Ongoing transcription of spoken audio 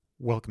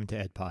Welcome to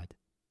EdPod,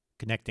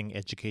 connecting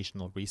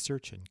educational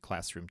research and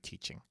classroom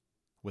teaching,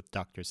 with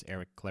Doctors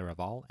Eric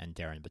Claraval and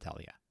Darren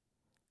Battaglia.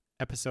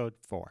 Episode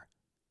 4,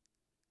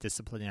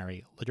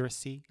 Disciplinary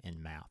Literacy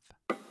in Math.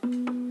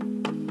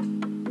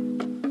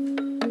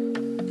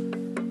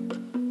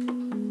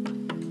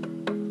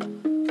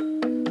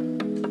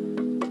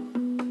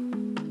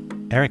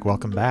 Eric,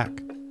 welcome back.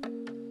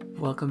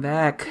 Welcome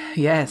back.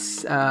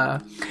 Yes,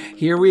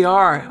 here we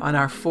are on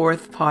our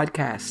fourth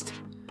podcast.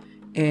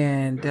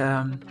 And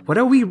what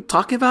are we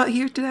talking about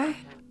here today?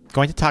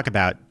 Going to talk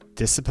about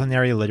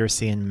disciplinary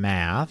literacy in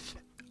math.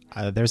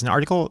 There's an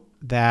article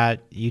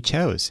that you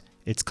chose.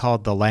 It's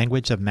called The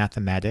Language of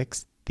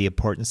Mathematics, The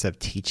Importance of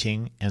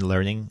Teaching and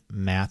Learning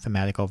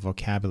Mathematical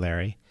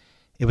Vocabulary.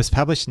 It was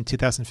published in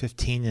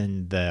 2015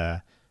 in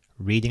the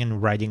Reading and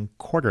Writing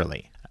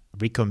Quarterly.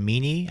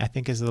 Ricomini, I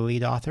think, is the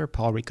lead author,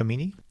 Paul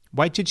Ricomini.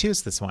 Why'd you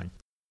choose this one?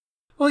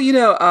 Well,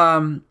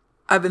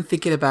 I've been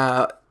thinking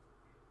about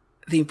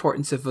the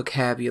importance of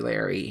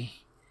vocabulary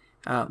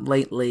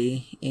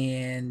lately,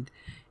 and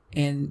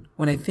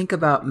when I think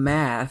about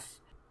math,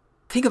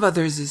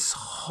 there's this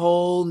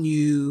whole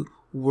new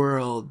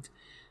world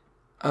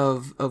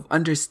of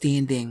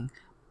understanding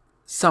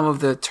some of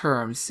the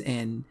terms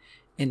in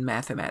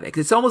mathematics.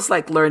 It's almost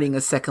like learning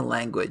a second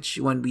language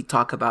when we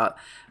talk about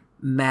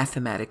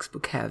mathematics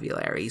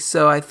vocabulary.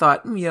 So I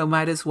thought,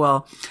 might as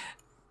well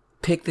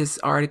pick this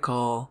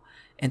article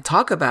and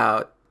talk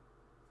about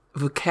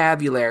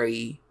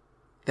vocabulary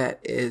that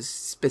is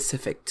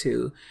specific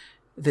to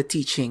the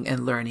teaching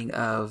and learning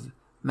of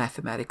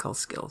mathematical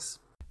skills.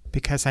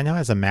 Because I know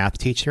as a math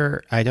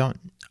teacher, I don't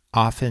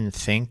often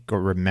think or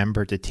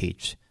remember to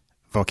teach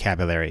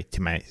vocabulary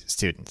to my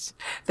students.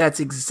 That's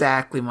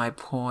exactly my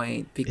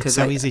point. Because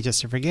it's so easy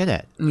just to forget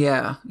it.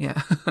 Yeah.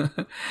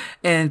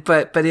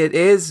 But it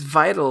is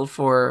vital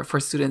for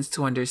students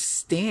to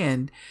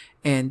understand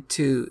and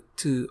to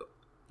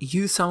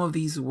use some of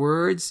these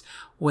words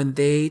when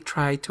they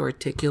try to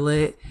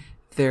articulate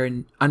their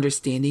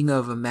understanding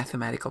of a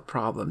mathematical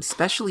problem,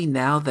 especially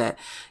now that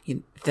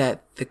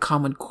that the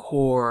Common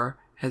Core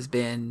has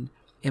been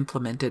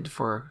implemented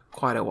for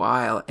quite a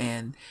while,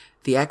 and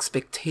the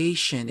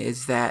expectation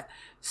is that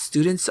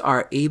students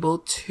are able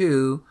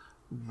to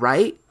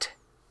write,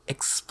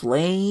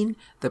 explain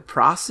the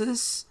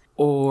process,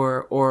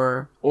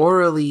 or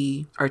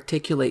orally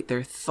articulate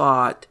their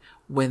thought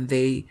when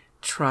they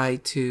try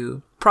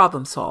to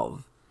problem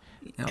solve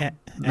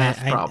math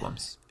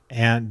problems.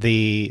 And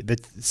the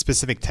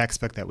specific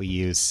textbook that we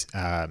use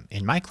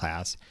in my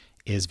class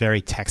is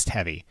very text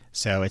heavy.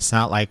 So it's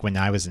not like when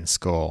I was in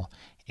school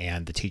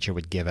and the teacher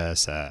would give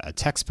us a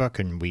textbook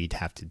and we'd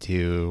have to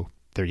do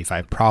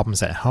 35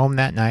 problems at home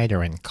that night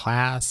or in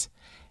class.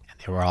 And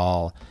they were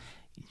all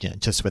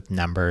just with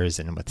numbers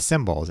and with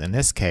symbols. In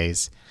this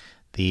case,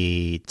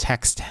 the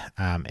text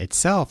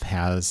itself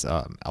has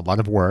a lot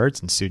of words,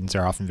 and students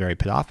are often very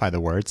put off by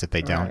the words if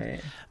they don't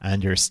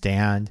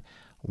understand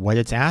what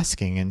it's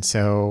asking. And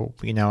so,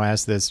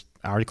 as this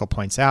article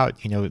points out,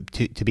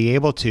 to be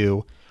able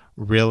to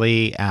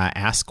really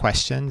ask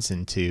questions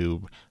and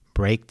to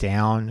break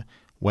down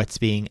what's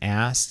being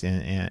asked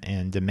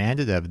and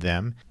demanded of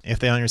them, if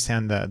they don't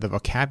understand the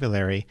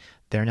vocabulary,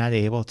 they're not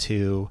able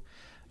to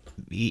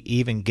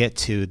even get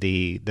to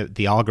the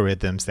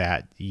algorithms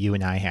that you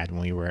and I had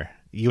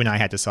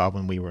to solve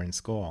when we were in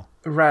school.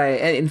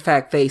 Right. And in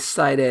fact, they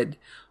cited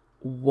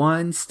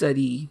one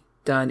study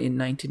done in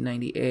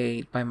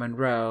 1998 by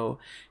Monroe,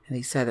 and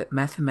they said that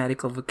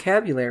mathematical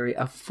vocabulary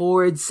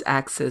affords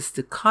access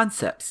to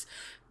concepts,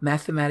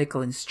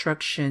 mathematical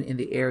instruction in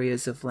the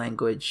areas of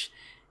language,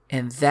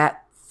 and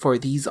that for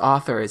these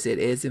authors, it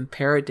is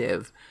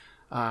imperative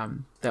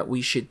that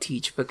we should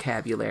teach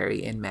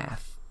vocabulary in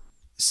math.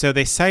 So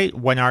they cite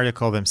one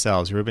article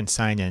themselves,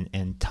 Rubenstein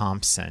and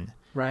Thompson,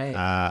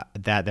 right?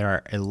 That there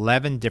are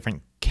 11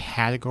 different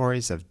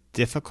categories of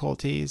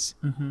difficulties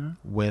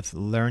with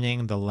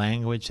learning the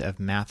language of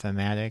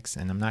mathematics,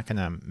 and I'm not going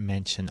to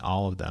mention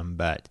all of them,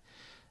 but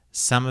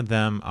some of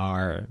them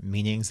are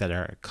meanings that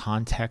are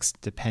context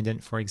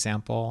dependent, for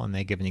example, and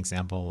they give an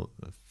example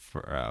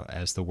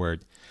as the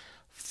word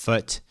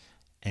foot,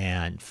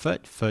 and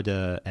foot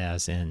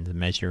as in the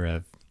measure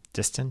of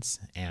distance,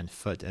 and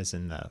foot as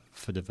in the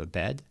foot of a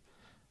bed.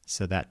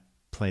 So that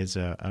plays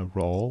a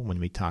role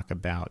when we talk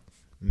about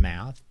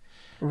math.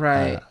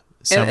 Right.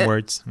 Some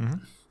words.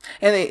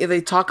 And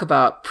they talk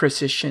about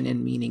precision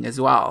in meaning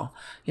as well.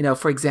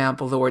 For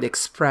example, the word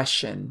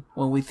expression.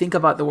 When we think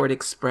about the word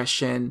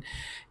expression,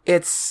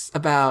 it's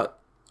about,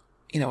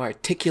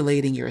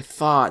 articulating your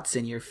thoughts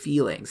and your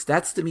feelings.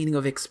 That's the meaning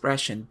of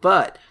expression.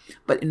 But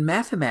in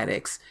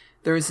mathematics,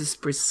 there is this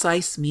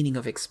precise meaning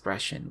of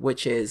expression,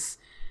 which is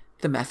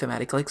the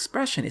mathematical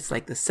expression. It's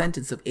like the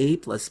sentence of A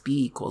plus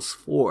B equals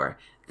 4.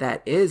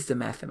 That is the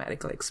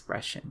mathematical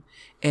expression.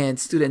 And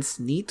students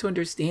need to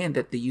understand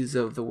that the use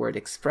of the word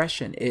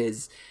expression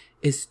is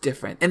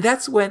different. And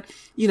that's when,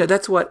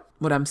 that's what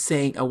I'm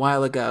saying a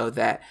while ago,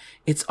 that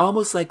it's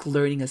almost like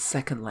learning a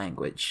second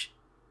language,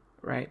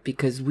 right?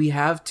 Because we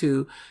have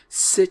to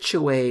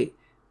situate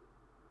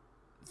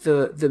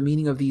the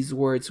meaning of these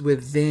words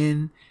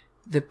within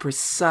the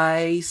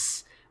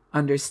precise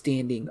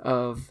understanding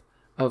of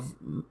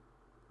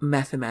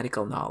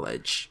mathematical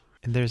knowledge.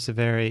 And there's a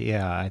very,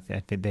 I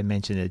think they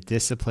mentioned a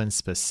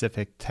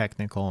discipline-specific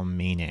technical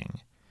meaning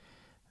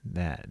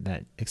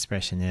that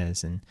expression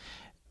is. And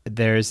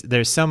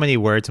there's so many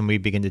words when we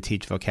begin to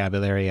teach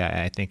vocabulary.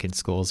 I think in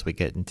schools we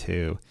get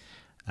into,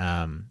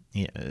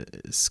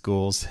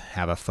 schools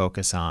have a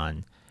focus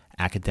on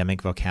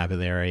academic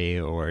vocabulary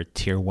or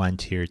tier 1,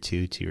 tier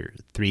 2, tier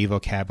 3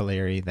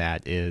 vocabulary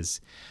that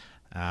is,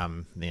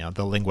 the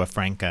lingua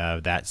franca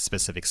of that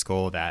specific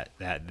school that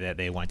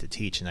they want to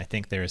teach. And I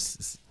think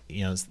there's,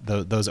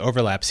 those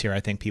overlaps here, I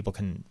think people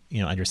can,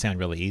 understand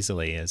really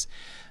easily, is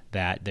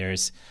that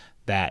there's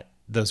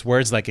those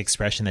words like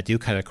expression that do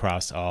cut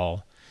across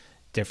all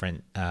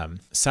different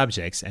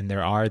subjects, and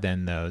there are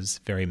then those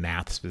very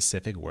math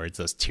specific words,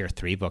 those tier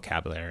 3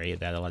 vocabulary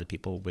that a lot of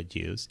people would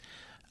use,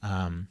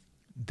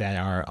 that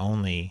are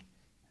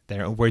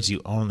words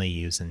you only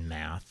use in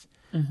math,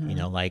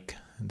 like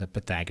the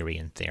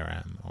Pythagorean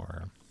theorem,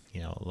 or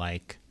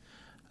like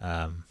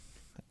a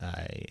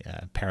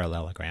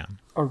parallelogram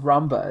or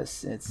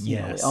rhombus. It's we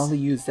only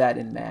use that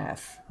in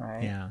math,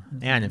 right? Yeah,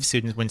 and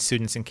when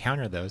students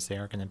encounter those, they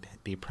are going to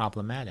be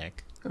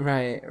problematic.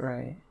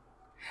 Right.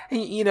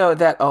 And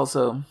that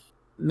also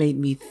made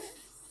me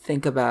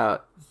think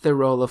about the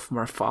role of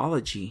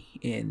morphology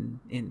in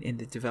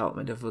the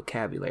development of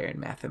vocabulary in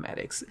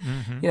mathematics.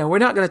 Mm-hmm. We're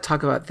not going to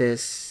talk about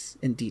this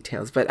in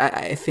details, but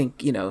I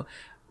think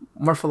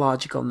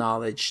morphological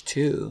knowledge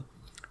too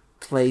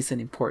plays an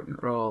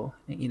important role,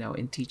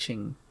 in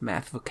teaching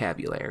math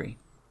vocabulary.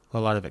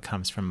 Well, a lot of it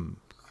comes from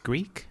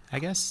Greek, I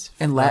guess,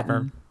 and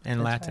Latin.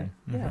 And Latin,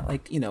 right.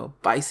 Yeah,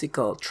 like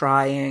bicycle,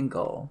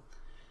 triangle,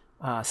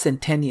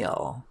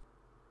 centennial.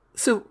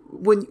 So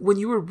when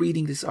you were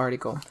reading this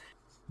article,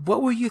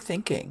 what were you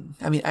thinking?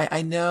 I mean,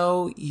 I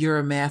know you're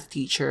a math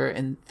teacher,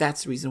 and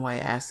that's the reason why I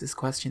asked this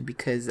question,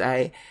 because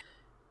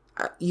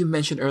you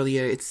mentioned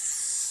earlier,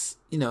 it's,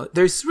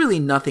 there's really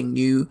nothing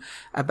new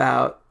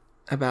about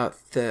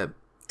the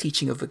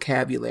teaching of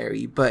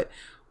vocabulary, but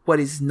what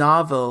is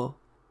novel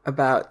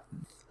about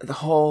the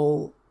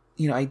whole,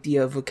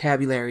 idea of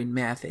vocabulary in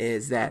math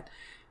is that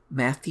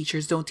math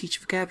teachers don't teach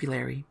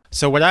vocabulary.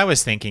 So what I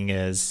was thinking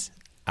is,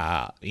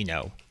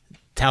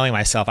 telling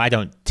myself I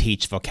don't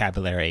teach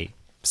vocabulary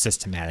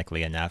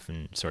systematically enough,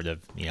 and sort of,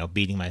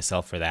 beating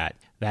myself for that.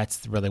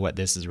 That's really what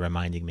this is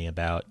reminding me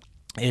about.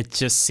 It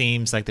just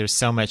seems like there's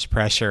so much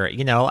pressure,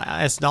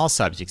 as in all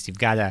subjects. You've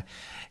got to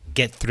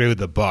get through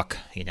the book,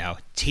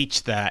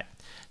 teach that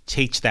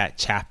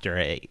chapter,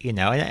 and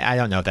I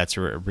don't know if that's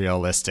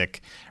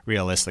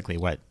realistically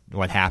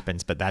what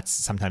happens, but that's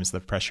sometimes the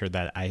pressure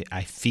that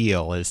I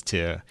feel, is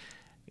to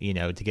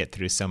get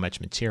through so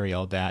much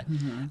material that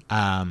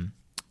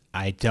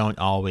I don't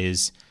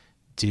always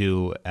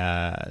do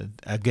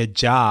a good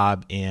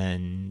job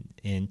in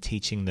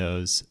teaching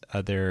those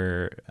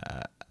other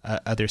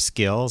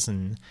skills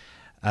and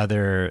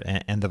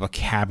the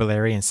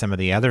vocabulary and some of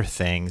the other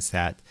things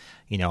that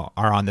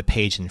are on the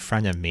page in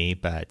front of me,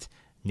 but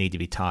need to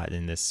be taught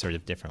in this sort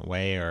of different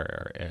way,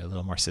 or a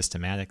little more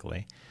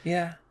systematically.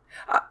 Yeah.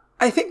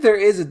 I think there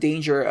is a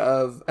danger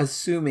of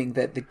assuming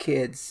that the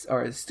kids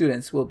or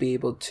students will be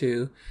able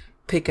to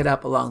pick it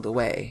up along the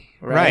way,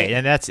 right? Right,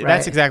 and that's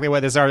exactly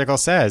what this article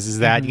says, is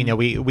that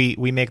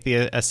we make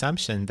the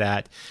assumption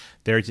that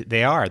they're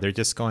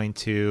just going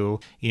to,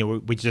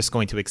 we're just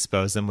going to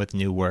expose them with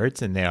new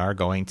words, and they are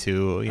going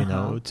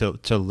to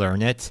to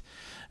learn it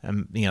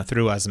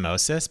through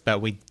osmosis,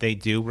 but they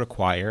do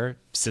require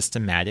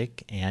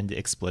systematic and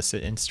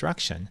explicit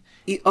instruction.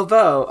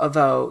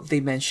 Although they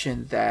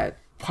mentioned that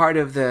part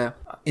of the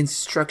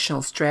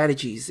instructional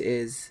strategies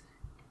is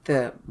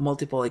the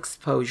multiple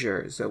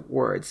exposures of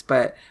words,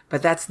 but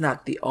that's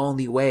not the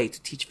only way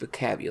to teach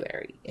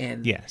vocabulary.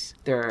 And yes,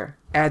 they're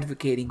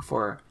advocating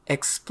for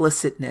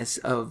explicitness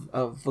of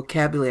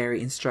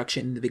vocabulary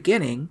instruction in the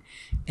beginning,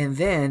 and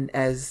then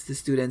as the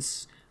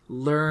students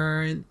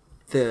learn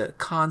the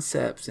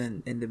concepts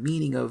and the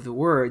meaning of the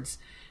words,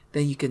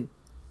 then you can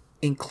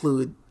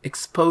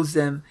expose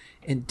them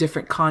in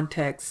different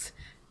contexts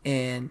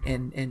and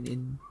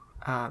in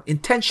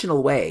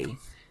intentional way,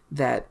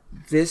 that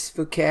this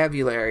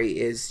vocabulary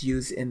is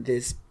used in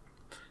this,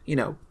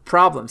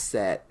 problem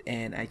set,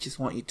 and I just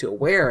want you to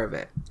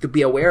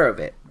be aware of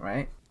it,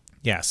 right?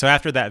 Yeah. So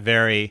after that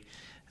very,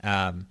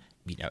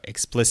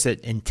 explicit,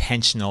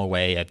 intentional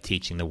way of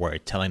teaching the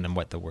word, telling them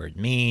what the word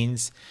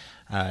means,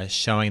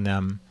 showing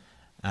them,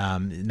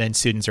 then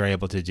students are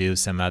able to do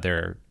some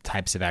other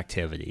types of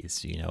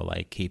activities,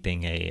 like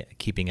keeping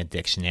a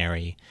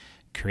dictionary,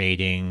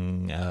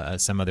 creating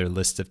some other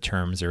list of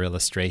terms or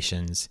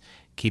illustrations,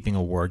 keeping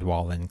a word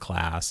wall in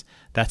class.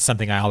 That's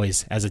something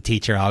as a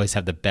teacher, I always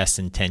have the best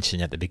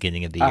intention at the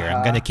beginning of the year.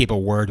 I'm going to keep a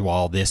word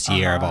wall this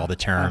year of all the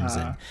terms.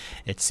 And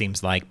it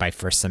seems like by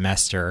first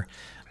semester,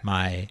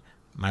 my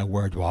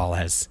word wall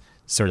has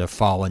sort of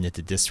fallen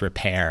into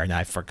disrepair, and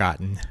I've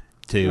forgotten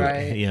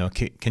to,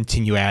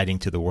 continue adding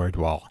to the word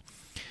wall.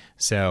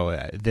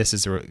 So this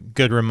is a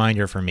good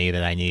reminder for me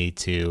that I need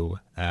to,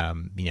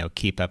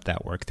 keep up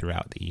that work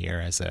throughout the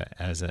year as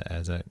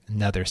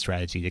another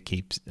strategy to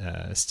keep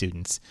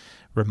students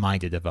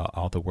reminded of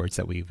all the words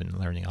that we've been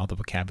learning, all the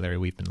vocabulary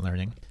we've been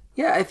learning.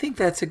 Yeah, I think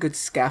that's a good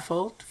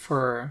scaffold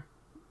for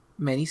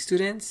many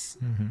students,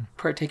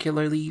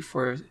 particularly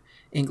for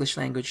English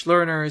language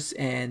learners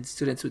and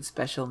students with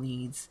special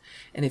needs.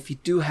 And if you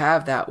do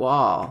have that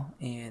wall,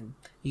 and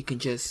you can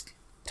just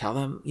tell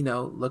them,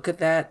 look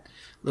at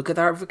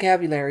our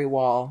vocabulary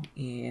wall,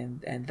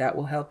 and that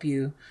will help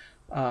you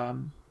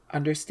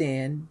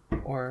understand,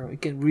 or we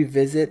can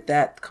revisit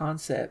that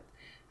concept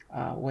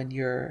when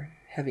you're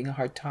having a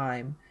hard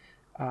time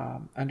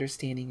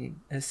understanding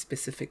a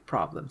specific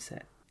problem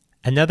set.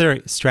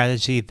 Another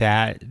strategy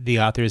that the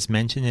authors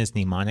mention is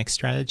mnemonic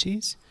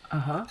strategies.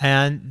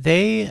 And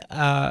they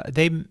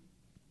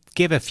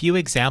give a few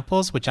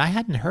examples, which I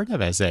hadn't heard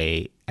of as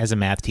a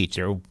math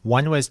teacher.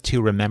 One was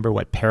to remember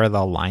what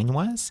parallel line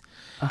was,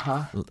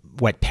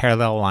 what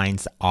parallel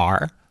lines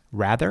are,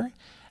 rather.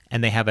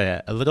 And they have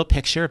a little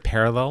picture of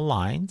parallel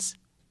lines,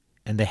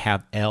 and they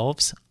have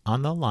elves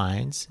on the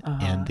lines,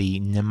 and the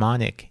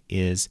mnemonic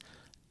is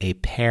a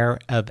pair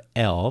of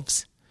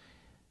elves.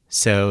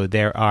 So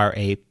there are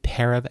a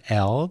pair of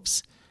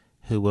elves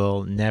who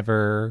will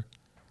never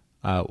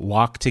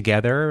walk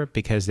together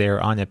because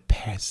they're on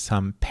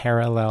some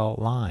parallel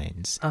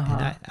lines.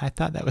 And I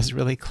thought that was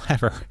really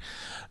clever.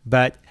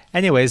 But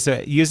anyways,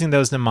 using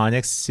those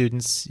mnemonics,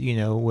 students,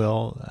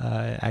 will,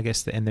 I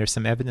guess, and there's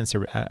some evidence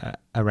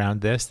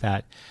around this,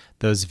 that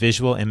those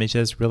visual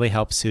images really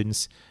help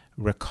students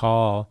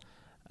recall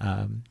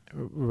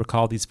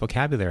these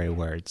vocabulary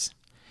words.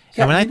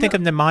 Yeah, and when I think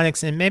of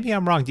mnemonics, and maybe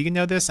I'm wrong, do you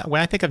know this? When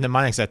I think of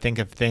mnemonics, I think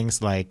of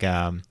things like,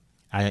 I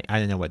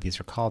don't know what these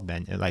are called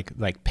then, like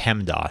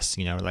PEMDAS,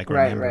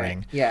 remembering,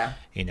 right. Yeah.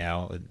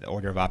 The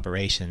order of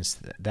operations.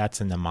 That's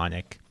a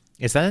mnemonic.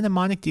 Is that a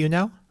mnemonic? Do you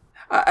know?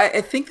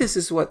 I think this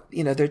is what,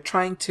 they're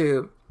trying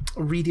to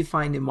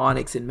redefine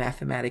mnemonics in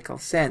mathematical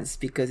sense,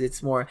 because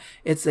it's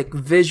like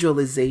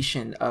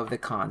visualization of the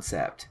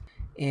concept.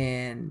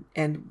 And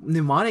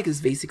mnemonic is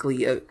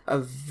basically a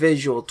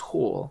visual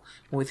tool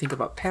when we think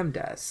about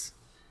PEMDAS.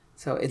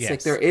 So it's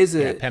like there is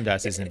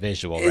PEMDAS isn't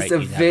visual, right? It's a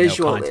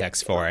visual, have no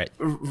context for it.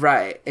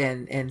 Right.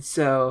 And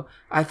so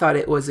I thought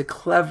it was a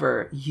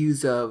clever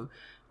use of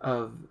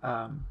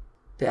the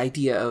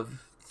idea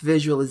of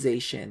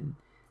visualization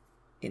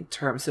in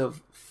terms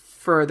of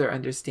further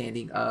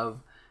understanding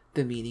of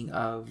the meaning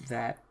of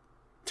that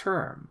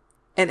term.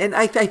 And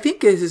I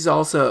think this is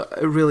also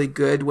really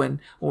good when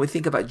we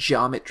think about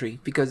geometry,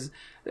 because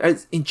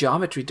in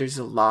geometry there's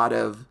a lot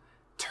of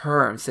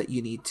terms that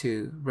you need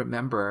to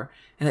remember,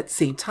 and at the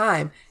same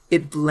time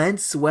it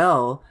blends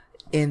well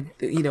in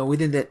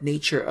within that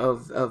nature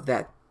of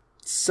that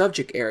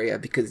subject area,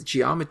 because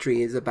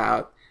geometry is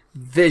about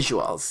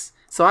visuals.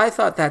 So I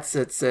thought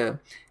that's a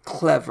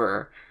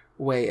clever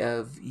way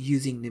of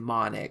using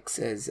mnemonics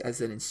as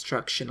an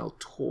instructional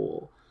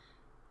tool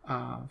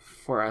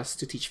for us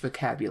to teach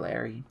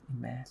vocabulary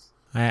in math.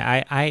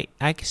 I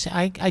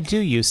do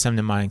use some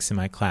mnemonics in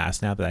my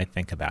class now that I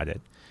think about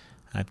it.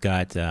 I've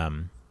got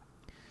I'm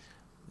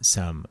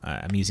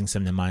using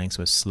some mnemonics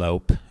with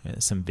slope,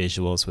 some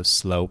visuals with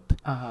slope,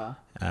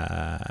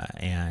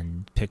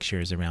 and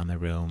pictures around the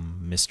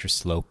room, Mr.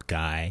 Slope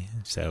Guy.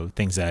 So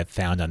things that I've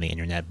found on the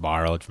internet,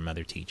 borrowed from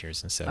other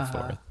teachers and so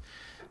forth.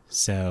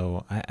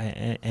 So,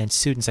 and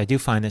students, I do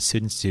find that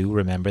students do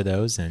remember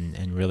those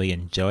and really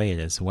enjoy it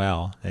as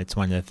well. It's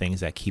one of the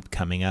things that keep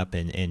coming up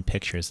in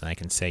pictures, and I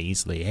can say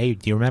easily, hey,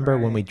 do you remember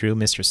when we drew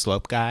Mr.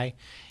 Slope Guy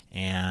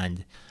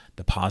and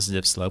the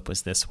positive slope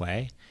was this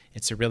way?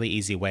 It's a really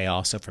easy way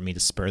also for me to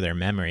spur their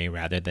memory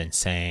rather than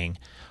saying,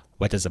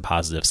 what does a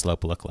positive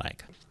slope look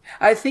like?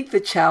 I think the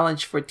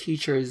challenge for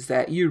teachers is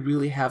that you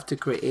really have to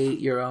create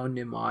your own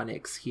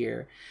mnemonics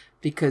here,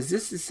 because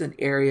this is an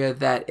area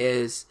that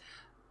is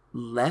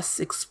less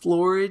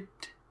explored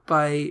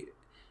by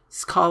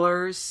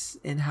scholars,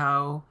 and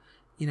how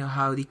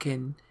they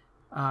can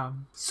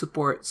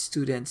support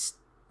students'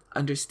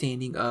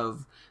 understanding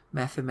of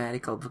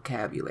mathematical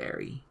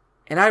vocabulary.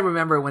 And I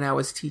remember when I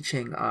was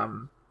teaching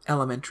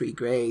elementary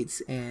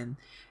grades, and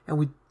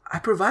I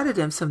provided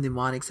them some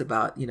mnemonics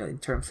about in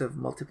terms of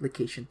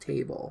multiplication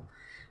table,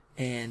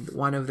 and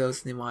one of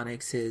those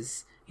mnemonics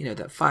is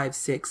that 5,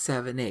 6,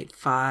 7, 8.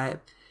 5,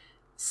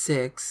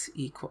 6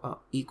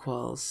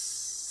 equals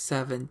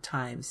 7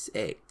 times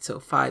 8. So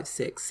 5,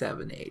 6,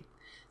 7, 8.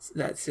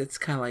 So it's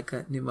kind of like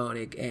a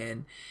mnemonic.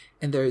 And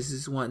there's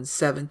this one,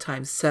 7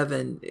 times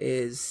 7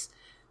 is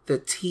the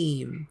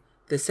team,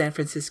 the San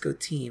Francisco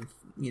team,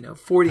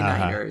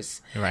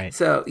 49ers. Right.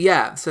 So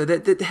yeah, so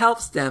that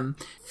helps them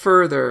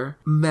further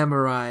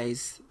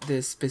memorize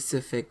the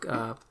specific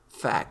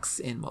facts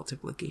in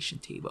multiplication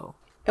table.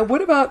 And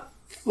what about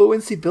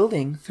fluency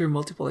building through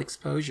multiple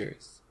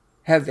exposures?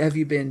 Have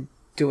you been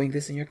doing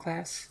this in your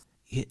class?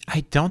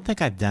 I don't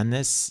think I've done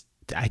this.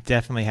 I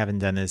definitely haven't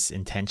done this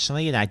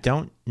intentionally, and I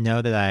don't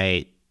know that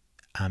I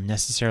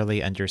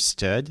necessarily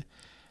understood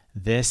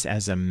this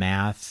as a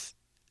math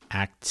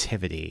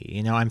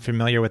activity. I'm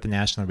familiar with the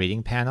National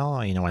Reading Panel.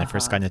 When I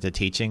first got into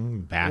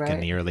teaching back in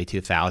the early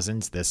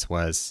 2000s, this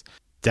was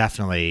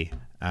definitely,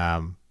 I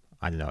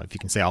don't know if you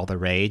can say all the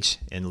rage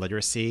in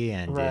literacy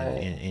and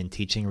in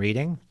teaching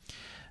reading.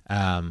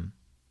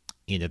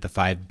 The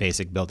 5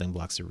 basic building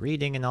blocks of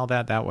reading and all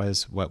that, that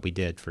was what we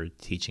did for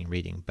teaching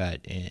reading.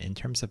 But in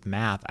terms of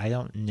math, I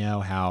don't know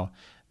how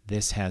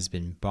this has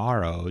been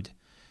borrowed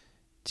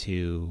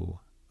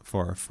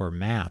for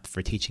math,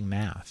 for teaching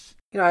math.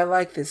 I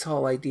like this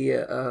whole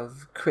idea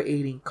of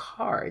creating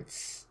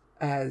cards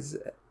as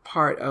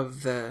part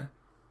of the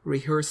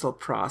rehearsal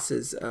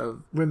process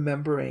of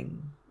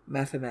remembering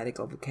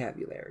mathematical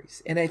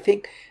vocabularies. And I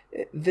think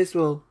this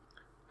will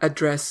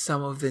address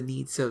some of the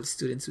needs of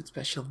students with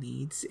special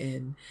needs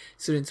and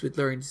students with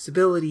learning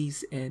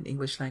disabilities and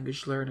English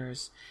language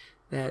learners,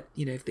 that,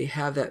 if they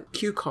have that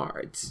cue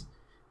cards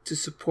to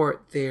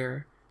support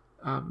their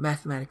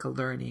mathematical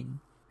learning,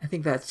 I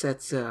think that's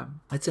a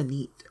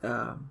neat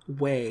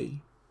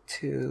way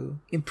to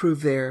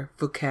improve their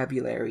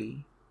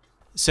vocabulary.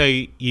 So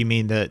you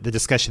mean the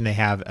discussion they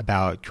have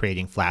about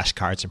creating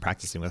flashcards and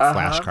practicing with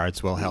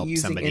flashcards will help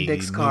using somebody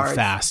move cards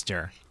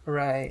faster?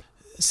 Right.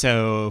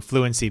 So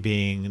fluency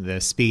being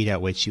the speed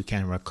at which you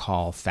can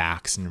recall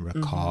facts and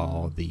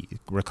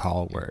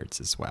recall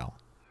words as well.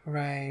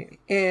 Right.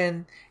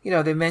 And,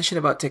 they mentioned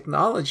about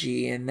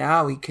technology, and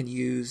now we can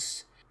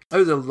use,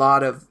 there's a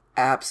lot of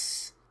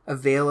apps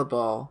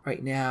available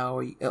right now,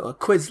 a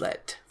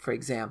Quizlet, for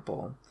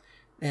example.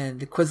 And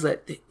the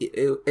Quizlet,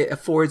 it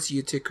affords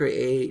you to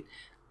create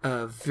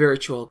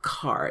virtual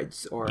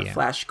cards or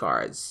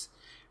flashcards,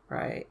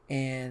 right?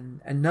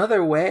 And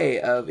another way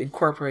of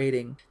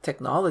incorporating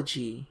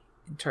technology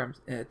in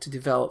terms to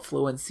develop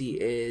fluency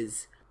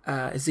is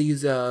the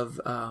use of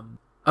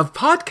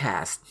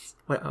podcasts.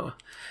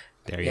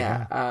 There you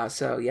go.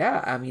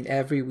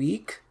 Every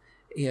week,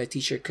 a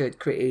teacher could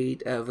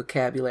create a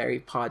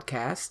vocabulary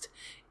podcast,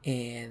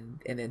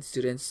 and then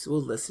students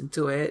will listen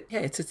to it. Yeah,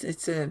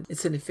 it's an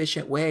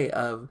efficient way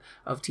of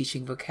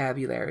teaching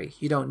vocabulary.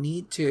 You don't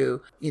need to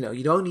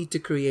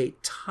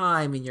create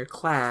time in your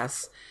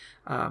class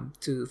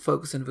to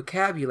focus on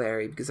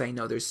vocabulary, because I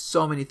know there's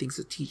so many things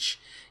to teach,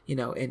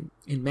 in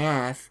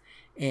math.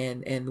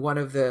 And one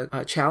of the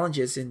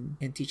challenges in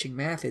teaching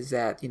math is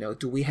that,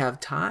 do we have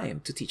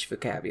time to teach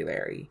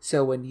vocabulary?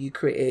 So when you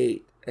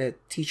create a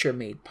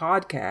teacher-made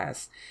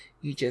podcast,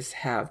 you just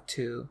have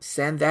to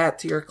send that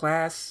to your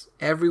class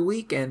every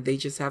week, and they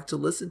just have to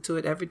listen to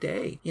it every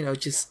day.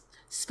 Just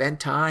spend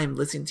time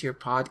listening to your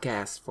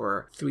podcast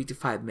for 3 to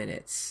 5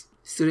 minutes.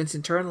 Students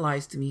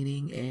internalize the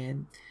meaning,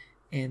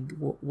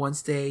 and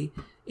once they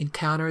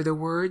encounter the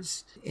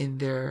words in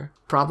their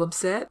problem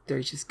set,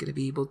 they're just going to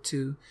be able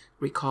to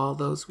recall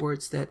those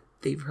words that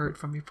they've heard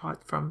from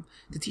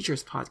the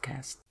teacher's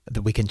podcast.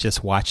 That we can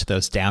just watch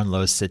those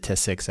download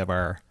statistics of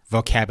our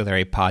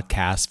vocabulary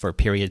podcast for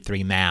period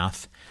 3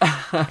 math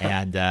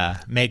and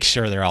make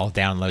sure they're all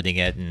downloading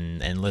it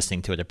and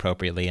listening to it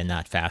appropriately and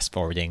not fast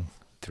forwarding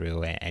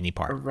through any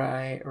part.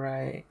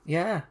 Right.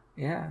 Yeah.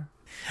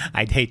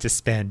 I'd hate to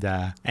spend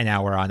an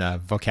hour on a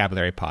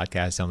vocabulary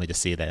podcast only to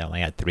see that I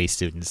only had 3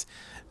 students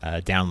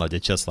download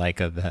it, just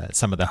like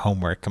some of the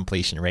homework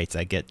completion rates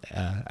I get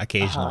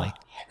occasionally.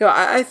 No,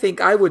 I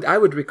think I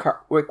would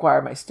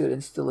require my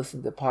students to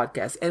listen to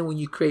podcasts. And when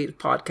you create a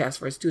podcast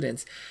for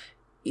students,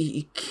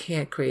 you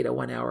can't create a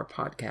 1-hour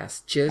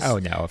podcast.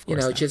 Of course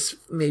not. Just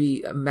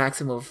maybe a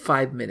maximum of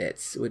 5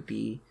 minutes would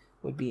be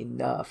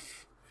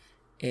enough.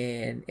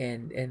 And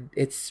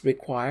it's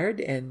required.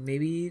 And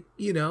maybe,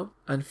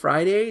 on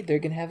Friday they're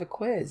gonna have a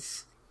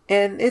quiz.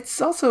 And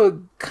it's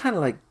also kind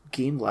of like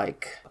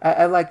game-like.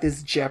 I like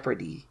this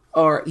Jeopardy.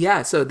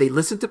 So they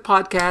listen to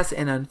podcasts,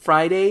 and on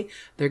Friday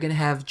they're gonna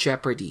have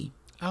Jeopardy.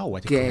 Oh,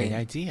 what a great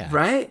idea!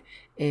 Right?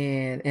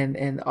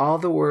 And all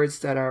the words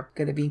that are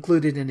going to be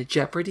included in the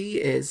Jeopardy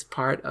is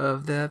part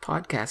of the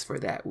podcast for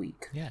that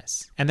week.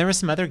 Yes. And there were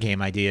some other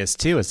game ideas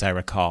too, as I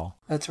recall.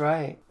 That's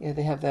right. Yeah,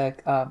 they have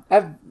that.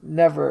 I've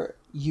never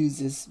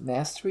used this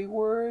mastery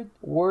word,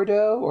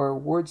 Wordo, or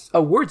words.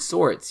 Oh, word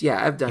sorts.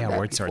 Yeah, I've done that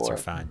word before. Sorts are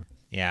fun.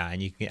 Yeah,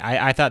 and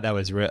I thought that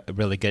was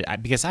really good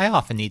because I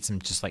often need some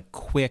just like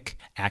quick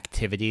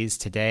activities.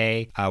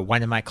 Today,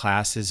 one of my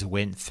classes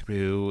went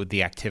through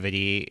the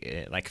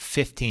activity like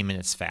 15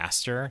 minutes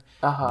faster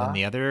than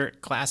the other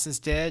classes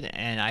did,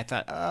 and I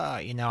thought,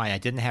 I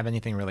didn't have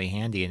anything really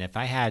handy, and if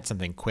I had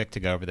something quick to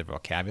go over the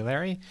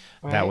vocabulary,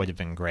 that would have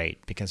been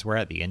great because we're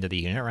at the end of the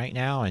unit right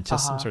now, and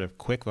just some sort of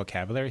quick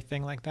vocabulary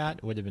thing like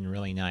that would have been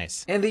really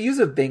nice. And the use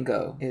of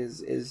bingo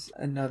is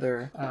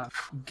another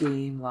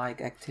game-like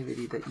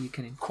activity that you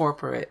can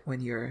incorporate when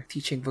you're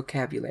teaching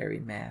vocabulary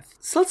in math.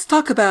 So let's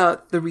talk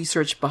about the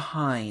research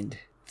behind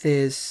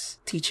this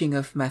teaching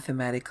of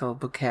mathematical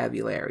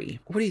vocabulary.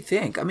 What do you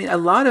think? I mean, a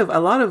lot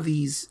of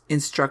these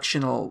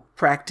instructional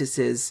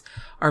practices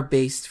are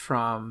based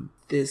from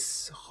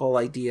this whole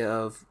idea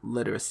of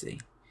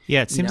literacy.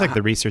 Yeah, it You seems know, like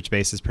the research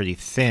base is pretty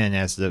thin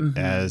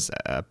as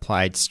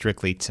applied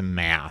strictly to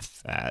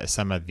math.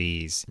 Some of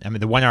these, I mean,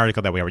 the one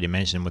article that we already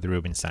mentioned with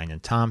Rubenstein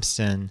and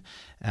Thompson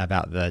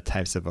about the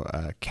types of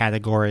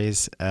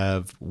categories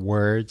of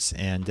words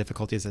and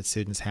difficulties that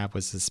students have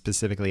was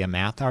specifically a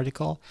math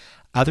article.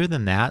 Other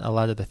than that, a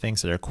lot of the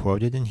things that are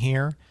quoted in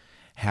here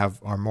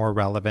are more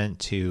relevant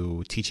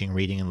to teaching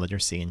reading and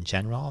literacy in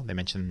general. They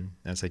mentioned,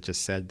 as I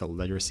just said, the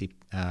literacy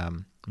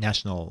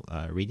national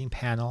reading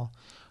panel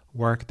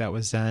work that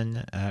was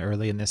done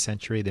early in this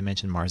century. They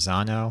mentioned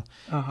Marzano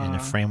and a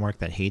framework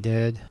that he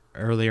did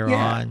earlier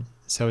on.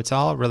 So it's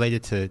all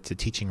related to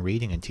teaching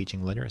reading and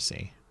teaching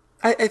literacy.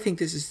 I think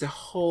this is the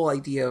whole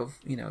idea of,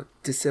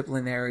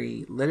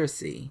 disciplinary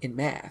literacy in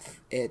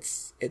math.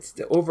 It's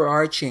the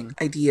overarching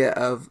idea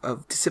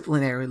of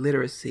disciplinary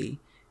literacy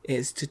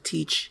is to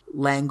teach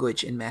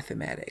language in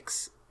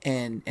mathematics.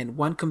 And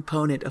one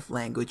component of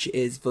language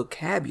is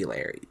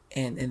vocabulary.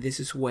 And this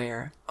is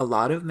where a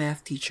lot of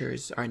math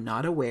teachers are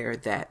not aware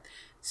that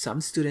some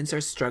students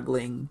are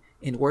struggling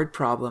in word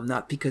problem,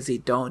 not because they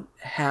don't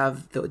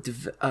have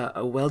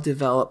a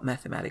well-developed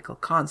mathematical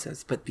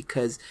concepts, but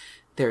because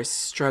they're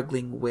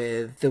struggling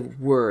with the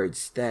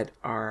words that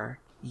are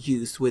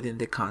used within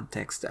the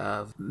context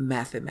of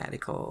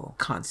mathematical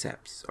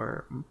concepts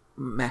or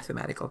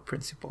mathematical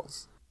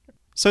principles.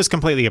 So it's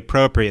completely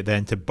appropriate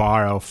then to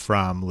borrow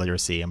from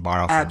literacy and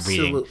borrow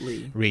from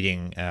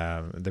reading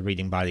the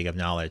reading body of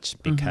knowledge,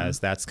 because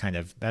that's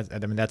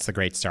the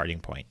great starting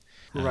point.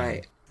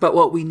 Right. But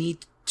what we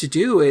need to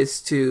do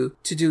is to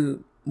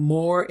do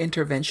more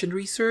intervention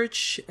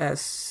research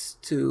as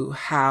to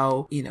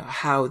how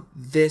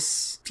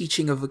this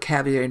teaching of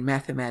vocabulary in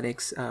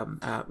mathematics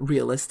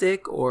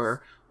realistic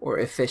or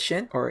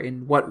efficient, or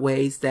in what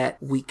ways that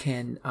we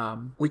can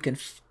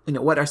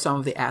what are some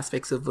of the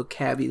aspects of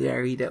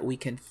vocabulary that we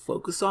can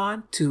focus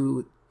on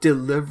to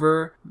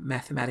deliver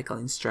mathematical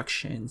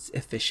instructions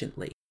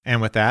efficiently. And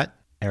with that,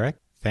 Eric,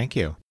 thank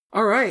you.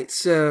 All right,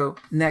 so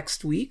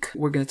next week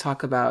we're going to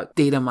talk about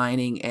data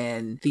mining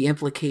and the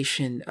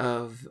implication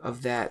of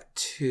that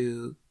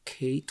to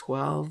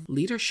K-12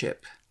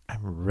 leadership.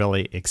 I'm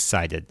really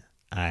excited.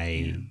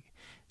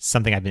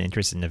 Something I've been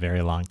interested in a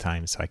very long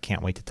time, so I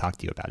can't wait to talk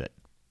to you about it.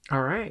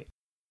 All right.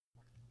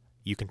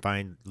 You can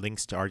find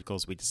links to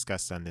articles we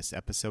discussed on this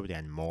episode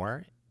and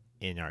more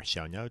in our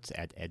show notes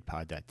at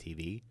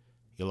edpod.tv.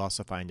 You'll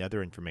also find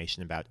other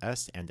information about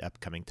us and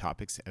upcoming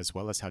topics, as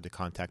well as how to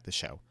contact the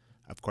show.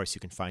 Of course,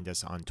 you can find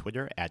us on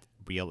Twitter at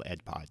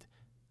RealEdPod.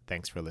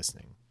 Thanks for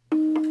listening.